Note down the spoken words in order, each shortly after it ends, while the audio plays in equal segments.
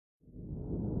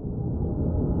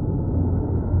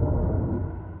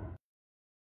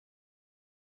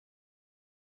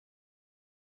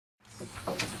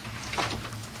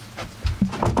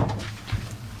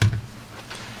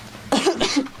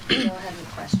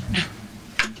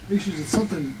Issues, it's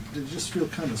something that just feel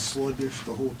kind of sluggish,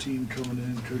 the whole team coming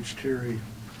in. Coach Terry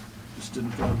just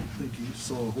didn't probably think he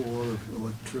saw a whole lot of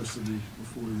electricity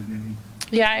before the game.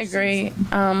 Yeah, I agree.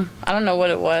 I don't know what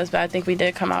it was, but I think we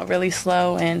did come out really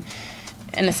slow, and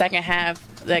in the second half,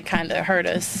 that kind of hurt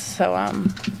us. So, I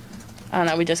don't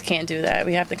know, we just can't do that.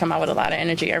 We have to come out with a lot of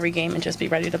energy every game and just be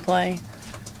ready to play.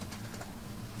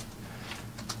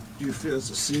 Do you feel, as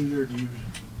a senior, do you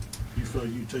feel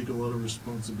like you take a lot of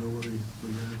responsibility for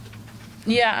that?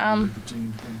 Yeah,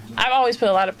 I've always put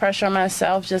a lot of pressure on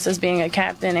myself just as being a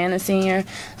captain and a senior.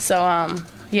 So,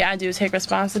 yeah, I do take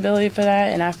responsibility for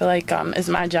that, and I feel like it's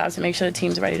my job to make sure the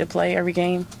team's ready to play every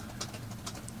game.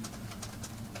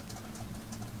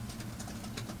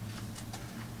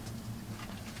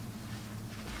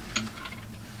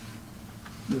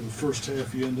 In the first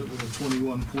half, you end up with a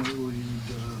 21-point lead.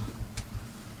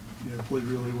 Played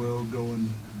really well going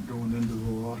into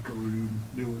the locker room.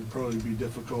 It would probably be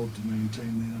difficult to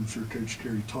maintain that. I'm sure Coach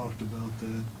Carey talked about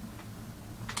that.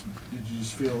 Did you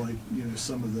just feel like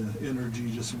some of the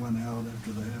energy just went out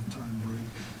after the halftime break?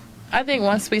 I think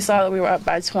once we saw that we were up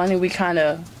by 20, we kind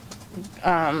of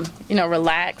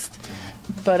relaxed.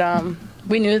 But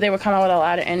we knew they were coming out with a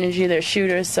lot of energy. They're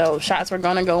shooters, so shots were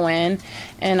going to go in.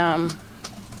 And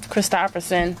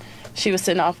Christopherson, she was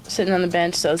sitting on the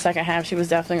bench, so the second half she was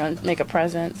definitely going to make a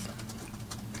presence.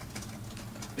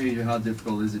 Asia, how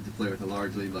difficult is it to play with a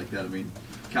large lead like that? I mean,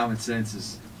 common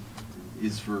sense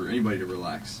is for anybody to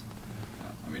relax.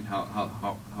 I mean, how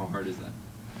hard is that?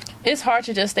 It's hard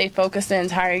to just stay focused the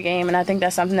entire game, and I think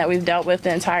that's something that we've dealt with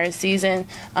the entire season,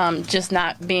 just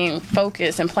not being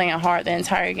focused and playing hard the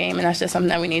entire game, and that's just something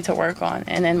that we need to work on.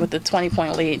 And then with the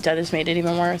 20-point lead, that just made it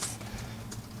even worse.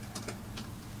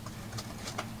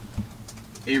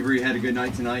 Averee had a good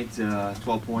night tonight,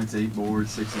 12 points, 8 boards,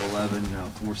 6 of 11,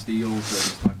 4 steals.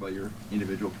 Just talk about your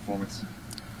individual performance.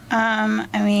 I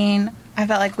mean, I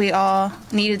felt like we all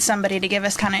needed somebody to give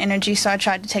us kind of energy, so I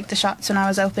tried to take the shots when I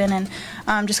was open and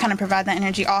just kind of provide that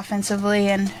energy offensively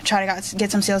and try to get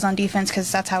some steals on defense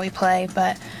because that's how we play.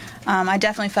 But I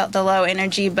definitely felt the low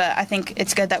energy, but I think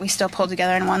it's good that we still pulled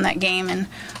together and won that game, and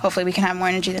hopefully we can have more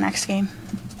energy the next game.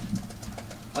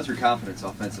 How's your confidence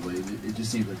offensively? It just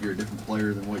seems like you're a different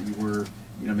player than what you were,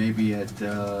 maybe at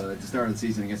the start of the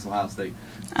season against Ohio State.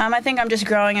 I think I'm just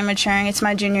growing and maturing. It's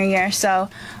my junior year, so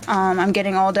I'm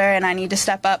getting older and I need to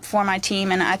step up for my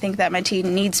team, and I think that my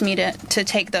team needs me to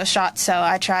take those shots, so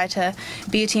I try to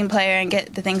be a team player and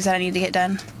get the things that I need to get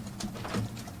done.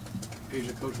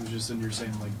 Asia, Coach was just in here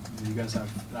saying, like, you guys have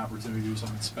an opportunity to do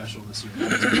something special this year.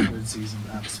 It's a good season,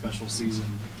 have a special season.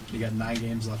 You got 9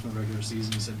 games left in the regular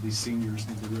season. You said these seniors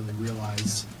need to really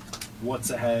realize what's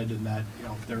ahead and that,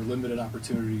 there are limited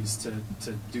opportunities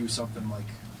to do something like,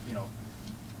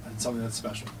 something that's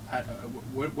special.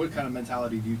 What kind of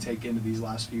mentality do you take into these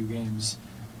last few games,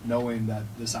 knowing that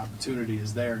this opportunity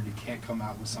is there and you can't come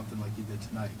out with something like you did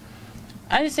tonight?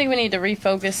 I just think we need to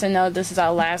refocus and know this is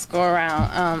our last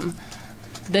go-around.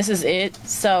 This is it,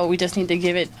 so we just need to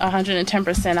give it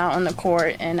 110% out on the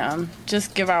court and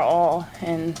just give our all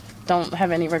and don't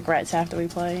have any regrets after we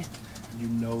play. You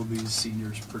know these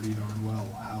seniors pretty darn well.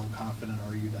 How confident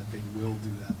are you that they will do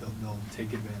that? They'll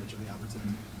take advantage of the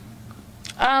opportunity?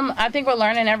 I think we're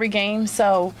learning every game,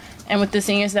 and with the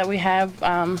seniors that we have,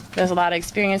 there's a lot of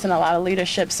experience and a lot of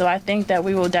leadership, so I think that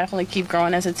we will definitely keep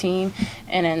growing as a team,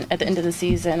 and then at the end of the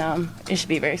season, it should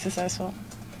be very successful.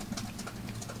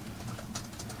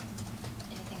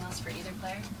 Anything else for either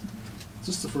player? Is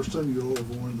this the first time you all have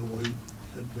worn the white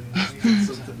headbands?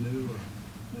 Something new or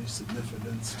any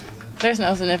significance to that? There's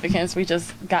no significance. We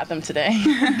just got them today.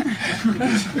 You'll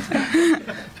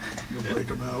break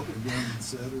them out again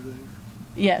Saturday?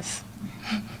 Yes.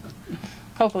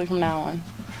 Hopefully from now on.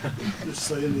 Just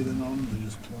say anything on them? They're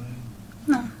just playing?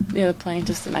 No. Yeah, they're playing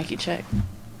just a Nike check.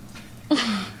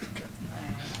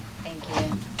 Thank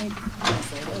you.